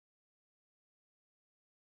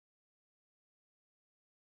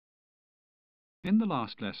In the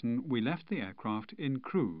last lesson, we left the aircraft in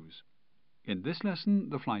cruise. In this lesson,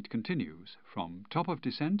 the flight continues from top of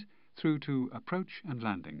descent through to approach and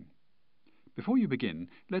landing. Before you begin,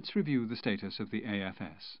 let's review the status of the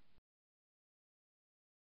AFS.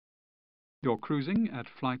 You're cruising at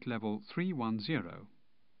flight level 310.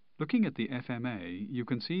 Looking at the FMA, you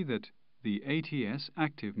can see that the ATS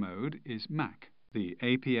active mode is MAC. The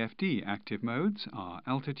APFD active modes are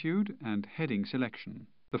altitude and heading selection.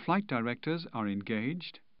 The flight directors are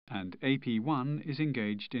engaged and AP1 is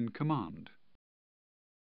engaged in command.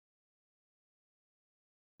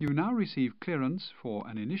 You now receive clearance for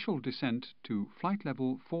an initial descent to flight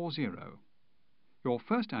level 40. Your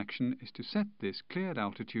first action is to set this cleared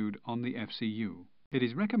altitude on the FCU. It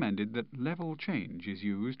is recommended that level change is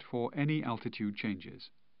used for any altitude changes.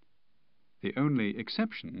 The only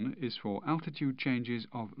exception is for altitude changes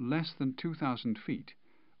of less than 2,000 feet,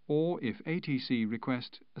 or if ATC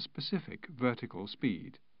requests a specific vertical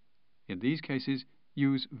speed. In these cases,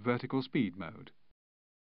 use vertical speed mode.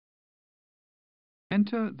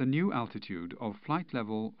 Enter the new altitude of flight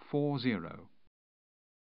level 40.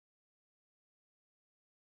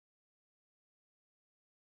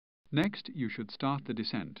 Next, you should start the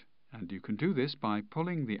descent, and you can do this by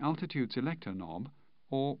pulling the altitude selector knob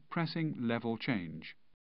or pressing level change.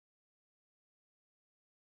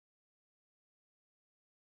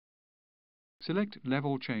 Select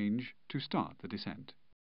level change to start the descent.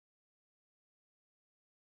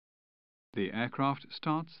 The aircraft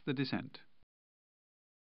starts the descent.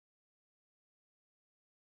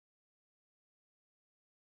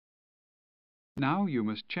 Now you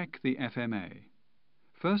must check the FMA.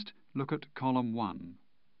 First, look at column 1.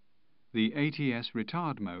 The ATS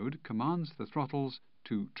retard mode commands the throttles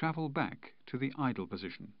to travel back to the idle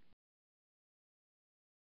position.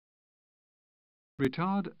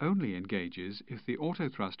 Retard only engages if the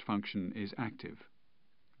autothrust function is active.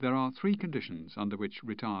 There are 3 conditions under which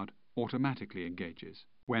retard automatically engages.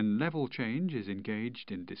 When level change is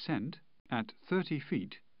engaged in descent, at 30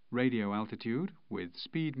 feet radio altitude with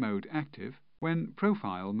speed mode active, when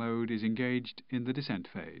profile mode is engaged in the descent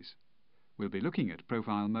phase. We'll be looking at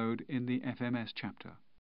profile mode in the FMS chapter.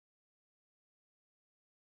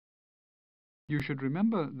 You should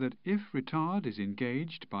remember that if retard is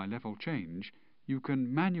engaged by level change, you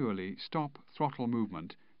can manually stop throttle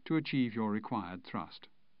movement to achieve your required thrust.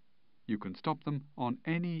 You can stop them on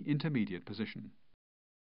any intermediate position.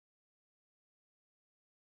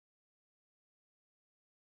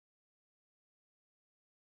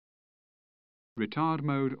 Retard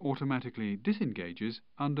mode automatically disengages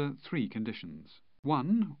under 3 conditions.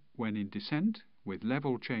 1. When in descent, with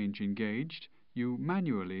level change engaged, you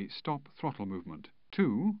manually stop throttle movement.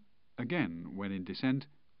 2. Again, when in descent,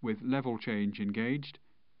 with level change engaged,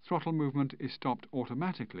 throttle movement is stopped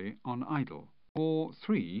automatically on idle. Or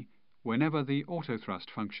 3. Whenever the autothrust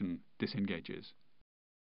function disengages.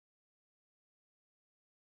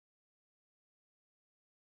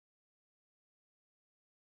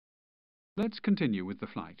 Let's continue with the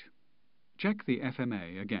flight. Check the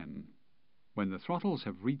FMA again. When the throttles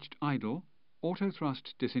have reached idle,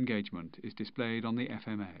 autothrust disengagement is displayed on the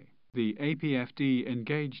FMA. The APFD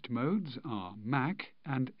engaged modes are MAC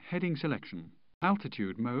and heading selection.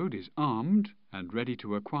 Altitude mode is armed and ready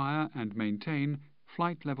to acquire and maintain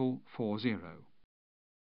flight level 40.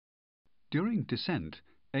 During descent,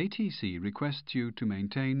 ATC requests you to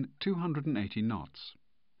maintain 280 knots,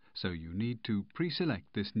 so you need to pre-select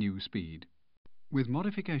this new speed. With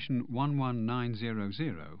modification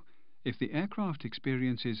 11900, if the aircraft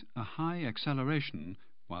experiences a high acceleration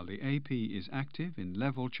while the AP is active in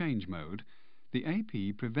level change mode, the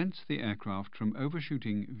AP prevents the aircraft from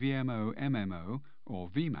overshooting VMO-MMO or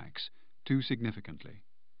Vmax too significantly.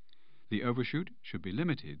 The overshoot should be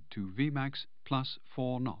limited to Vmax plus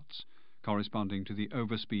 4 knots, corresponding to the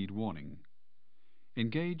overspeed warning.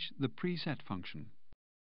 Engage the preset function.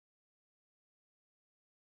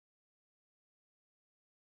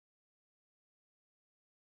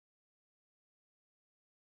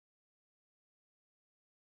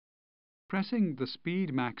 Pressing the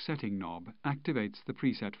Speed Mac setting knob activates the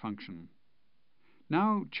preset function.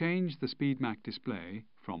 Now change the Speed Mac display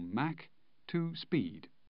from Mac to Speed.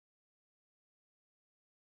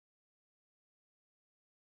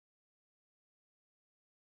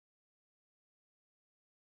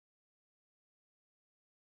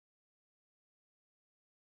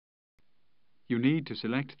 You need to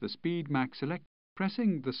select the Speed Mac select.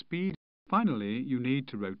 Pressing the Speed. Finally, you need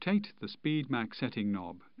to rotate the Speed Mac setting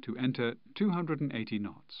knob to enter 280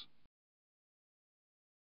 knots.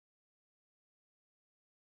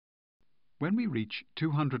 When we reach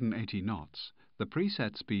 280 knots, The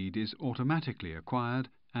preset speed is automatically acquired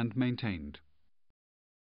and maintained.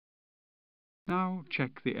 Now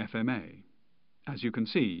check the FMA. As you can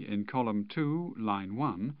see in column 2, line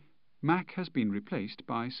 1, Mach has been replaced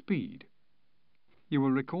by speed. You will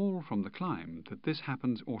recall from the climb that this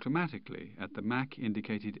happens automatically at the Mach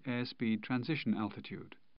indicated airspeed transition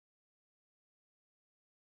altitude.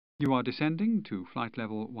 You are descending to flight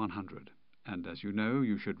level 100, and as you know,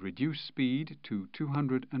 you should reduce speed to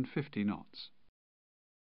 250 knots.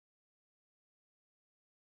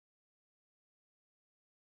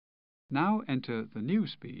 Now enter the new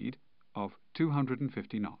speed of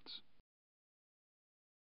 250 knots.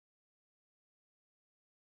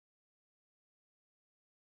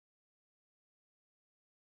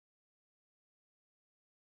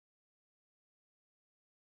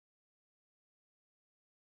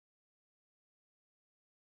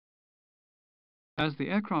 As the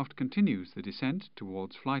aircraft continues the descent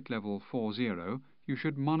towards flight level 40, you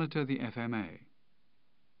should monitor the FMA.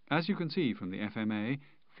 As you can see from the FMA,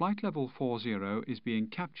 flight level 40 is being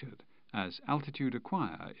captured as altitude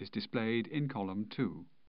acquire is displayed in column 2.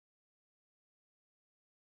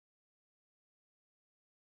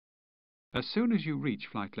 As soon as you reach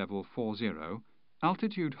flight level 40,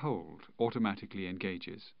 altitude hold automatically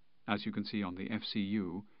engages, as you can see on the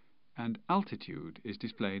FCU, and altitude is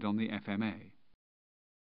displayed on the FMA.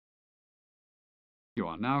 You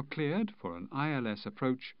are now cleared for an ILS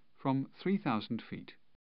approach from 3,000 feet.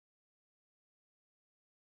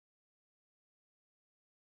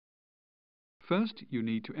 First, you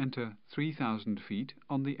need to enter 3,000 feet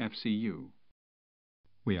on the FCU.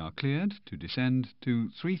 We are cleared to descend to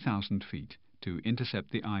 3,000 feet to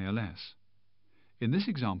intercept the ILS. In this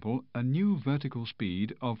example, a new vertical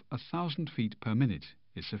speed of 1,000 feet per minute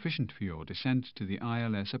is sufficient for your descent to the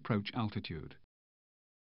ILS approach altitude.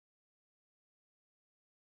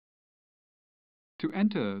 To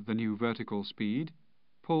enter the new vertical speed,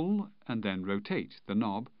 pull and then rotate the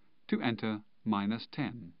knob to enter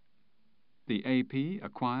 -10. The AP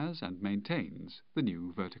acquires and maintains the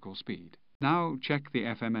new vertical speed. Now check the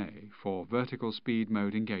FMA for vertical speed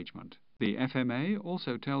mode engagement. The FMA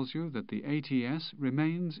also tells you that the ATS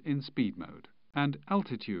remains in speed mode, and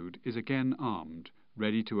altitude is again armed,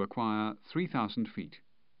 ready to acquire 3,000 feet.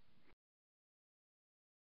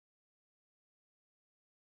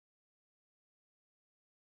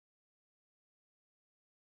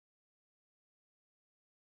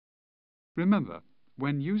 Remember,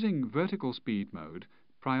 when using vertical speed mode,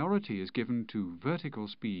 priority is given to vertical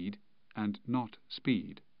speed and not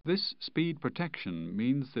speed. This speed protection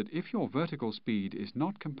means that if your vertical speed is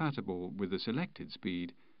not compatible with the selected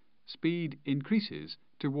speed, speed increases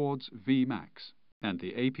towards Vmax, and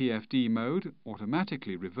the APFD mode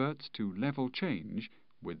automatically reverts to level change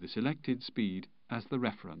with the selected speed as the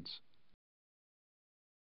reference.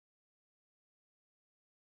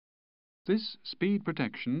 This speed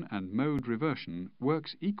protection and mode reversion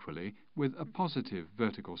works equally with a positive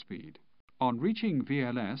vertical speed. On reaching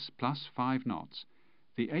VLS plus 5 knots,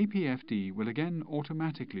 the APFD will again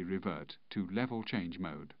automatically revert to level change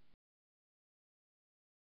mode.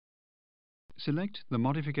 Select the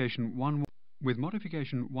modification 1. With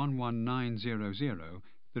modification 11900,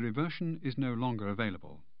 the reversion is no longer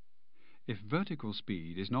available. If vertical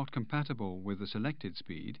speed is not compatible with the selected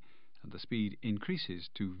speed, and the speed increases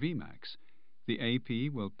to Vmax, the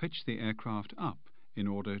AP will pitch the aircraft up in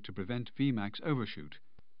order to prevent Vmax overshoot,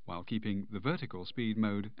 while keeping the vertical speed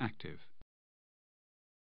mode active.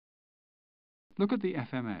 Look at the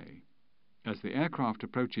FMA. As the aircraft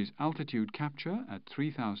approaches altitude capture at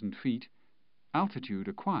 3,000 feet, altitude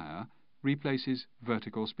acquire replaces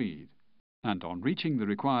vertical speed, and on reaching the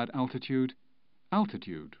required altitude,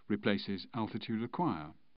 altitude replaces altitude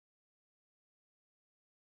acquire.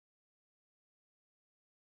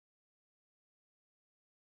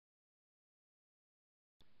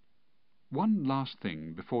 One last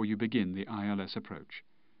thing before you begin the ILS approach.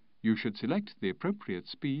 You should select the appropriate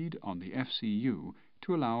speed on the FCU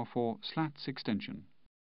to allow for slats extension.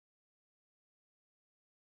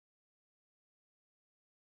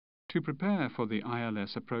 To prepare for the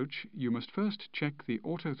ILS approach, you must first check the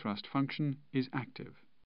autothrust function is active.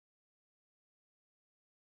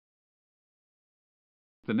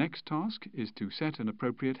 The next task is to set an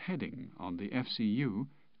appropriate heading on the FCU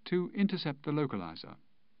to intercept the localizer.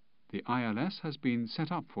 The ILS has been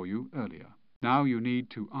set up for you earlier. Now you need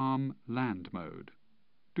to arm land mode.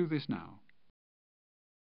 Do this now.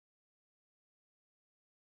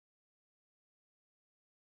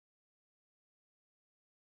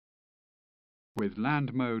 With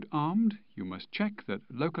land mode armed, you must check that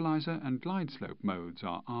localizer and glide slope modes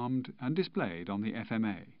are armed and displayed on the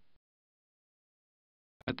FMA.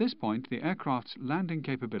 At this point, the aircraft's landing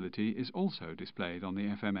capability is also displayed on the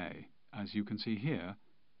FMA, as you can see here,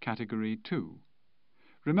 Category 2.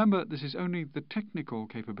 Remember, this is only the technical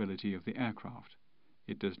capability of the aircraft.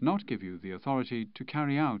 It does not give you the authority to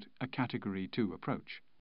carry out a Category 2 approach.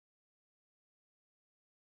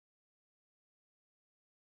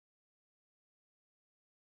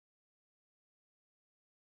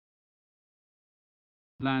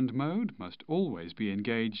 Land mode must always be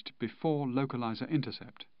engaged before localizer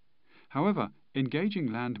intercept. However,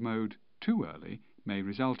 engaging land mode too early may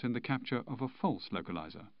result in the capture of a false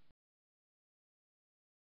localizer.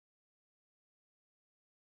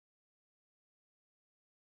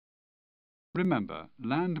 Remember,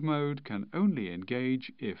 land mode can only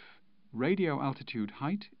engage if radio altitude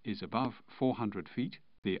height is above 400 feet,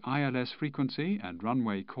 the ILS frequency and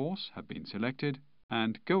runway course have been selected,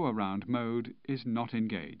 and go-around mode is not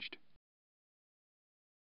engaged.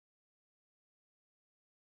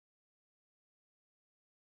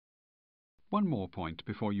 One more point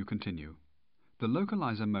before you continue. The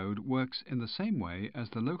localizer mode works in the same way as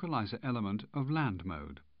the localizer element of land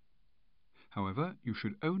mode. However, you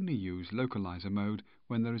should only use localizer mode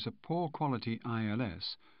when there is a poor quality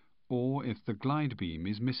ILS or if the glide beam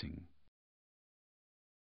is missing.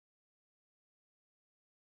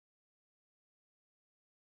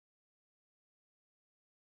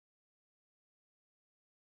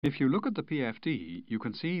 If you look at the PFD, you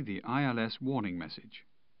can see the ILS warning message.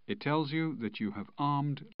 It tells you that you have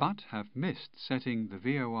armed but have missed setting the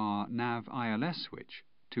VOR nav ILS switch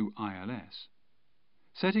to ILS.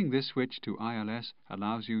 Setting this switch to ILS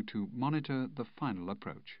allows you to monitor the final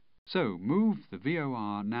approach. So move the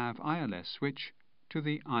VOR nav ILS switch to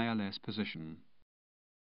the ILS position.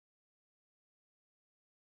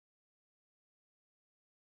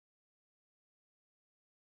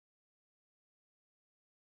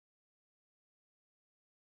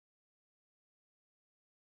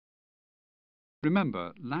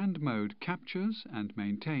 Remember, land mode captures and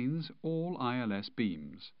maintains all ILS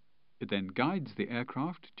beams. It then guides the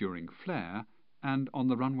aircraft during flare and on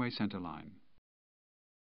the runway center line.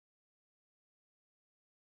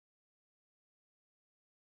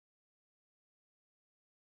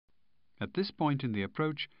 At this point in the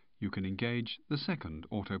approach, you can engage the second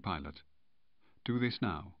autopilot. Do this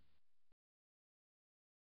now.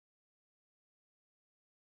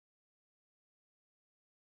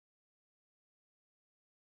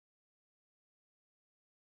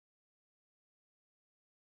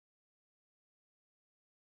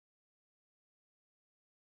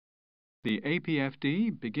 The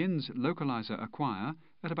APFD begins localizer acquire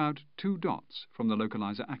at about 2 dots from the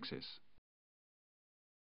localizer axis.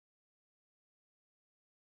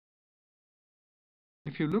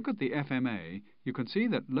 If you look at the FMA, you can see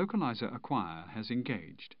that localizer acquire has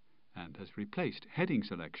engaged and has replaced heading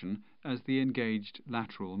selection as the engaged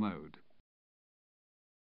lateral mode.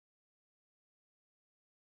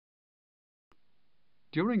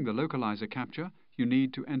 During the localizer capture, you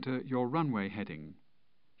need to enter your runway heading.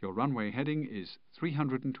 Your runway heading is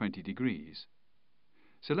 320 degrees.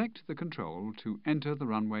 Select the control to enter the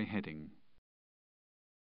runway heading.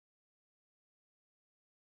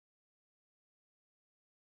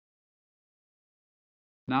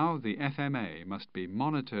 Now the FMA must be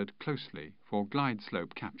monitored closely for glide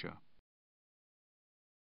slope capture.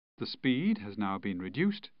 The speed has now been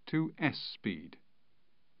reduced to S speed.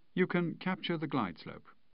 You can capture the glide slope.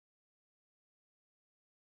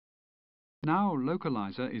 Now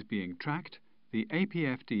localizer is being tracked, the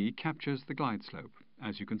APFD captures the glide slope,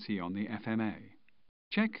 as you can see on the FMA.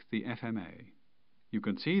 Check the FMA. You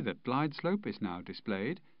can see that glide slope is now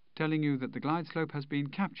displayed, telling you that the glide slope has been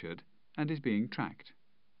captured and is being tracked.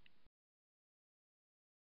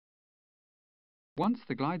 Once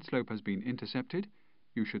the glide slope has been intercepted,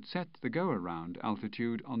 you should set the go-around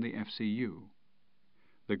altitude on the FCU.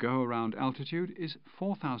 The go-around altitude is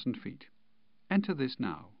 4,000 feet. Enter this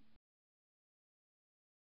now.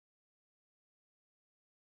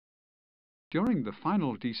 During the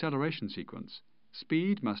final deceleration sequence,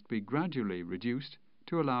 speed must be gradually reduced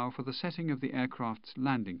to allow for the setting of the aircraft's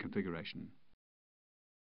landing configuration.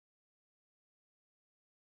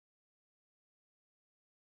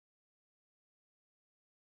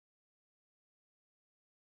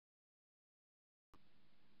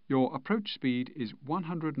 Your approach speed is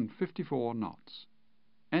 154 knots.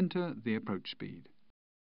 Enter the approach speed.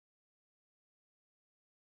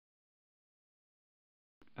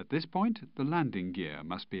 At this point, the landing gear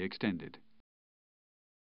must be extended.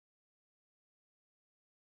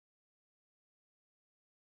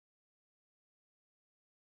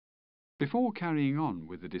 Before carrying on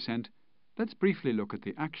with the descent, Let's briefly look at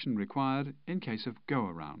the action required in case of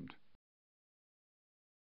go-around.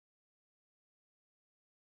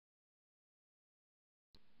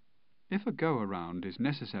 If a go-around is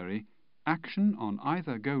necessary, action on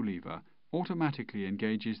either go lever automatically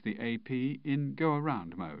engages the AP in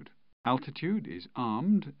go-around mode. Altitude is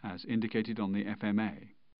armed, as indicated on the FMA,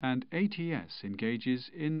 and ATS engages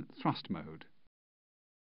in thrust mode.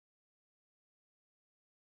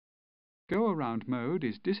 Go-around mode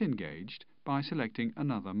is disengaged by selecting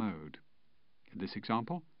another mode. In this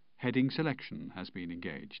example, heading selection has been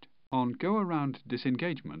engaged. On go-around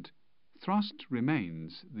disengagement, thrust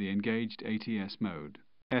remains the engaged ATS mode.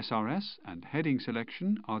 SRS and heading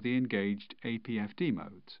selection are the engaged APFD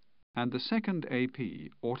modes, and the second AP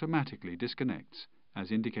automatically disconnects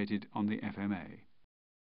as indicated on the FMA.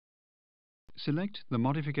 Select the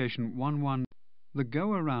modification 11. The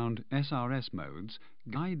go-around SRS modes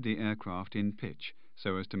guide the aircraft in pitch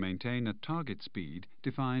so as to maintain a target speed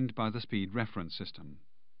defined by the speed reference system.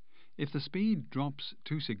 If the speed drops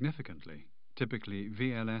too significantly, typically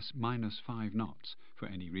VLS minus 5 knots, for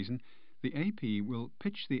any reason, the AP will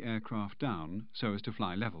pitch the aircraft down so as to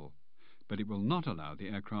fly level, but it will not allow the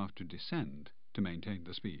aircraft to descend to maintain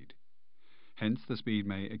the speed. Hence the speed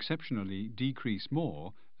may exceptionally decrease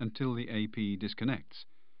more until the AP disconnects,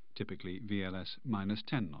 typically VLS minus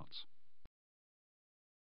 10 knots.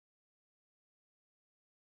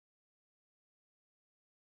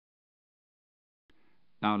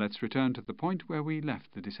 Now let's return to the point where we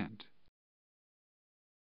left the descent.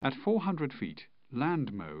 At 400 feet,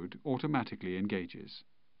 land mode automatically engages.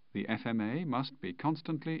 The FMA must be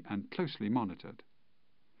constantly and closely monitored.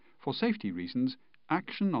 For safety reasons,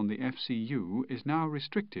 action on the FCU is now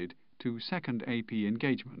restricted to second AP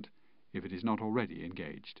engagement, if it is not already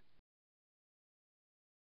engaged.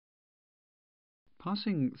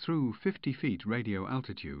 Passing through 50 feet radio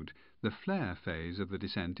altitude, the flare phase of the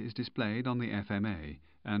descent is displayed on the FMA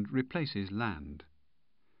and replaces land.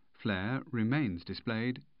 Flare remains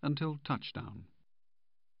displayed until touchdown.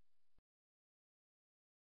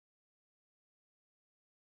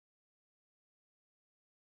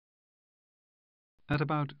 At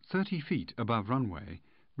about 30 feet above runway,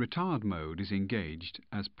 retard mode is engaged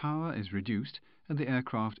as power is reduced and the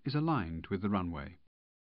aircraft is aligned with the runway.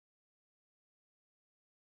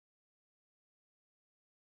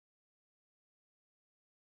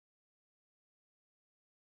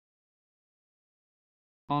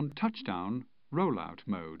 On touchdown, rollout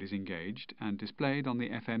mode is engaged and displayed on the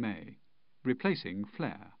FMA, replacing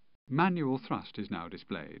flare. Manual thrust is now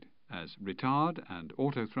displayed, as retard and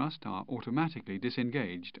auto thrust are automatically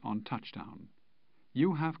disengaged on touchdown.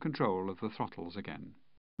 You have control of the throttles again.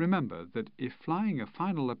 Remember that if flying a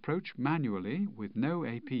final approach manually with no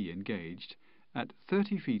AP engaged, at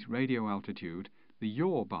 30 feet radio altitude, the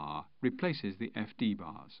yaw bar replaces the FD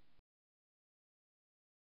bars.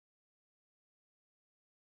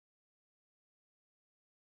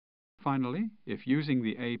 Finally, if using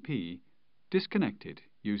the AP, disconnect it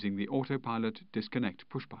using the autopilot disconnect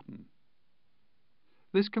push button.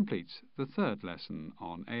 This completes the third lesson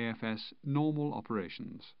on AFS normal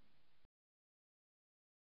operations.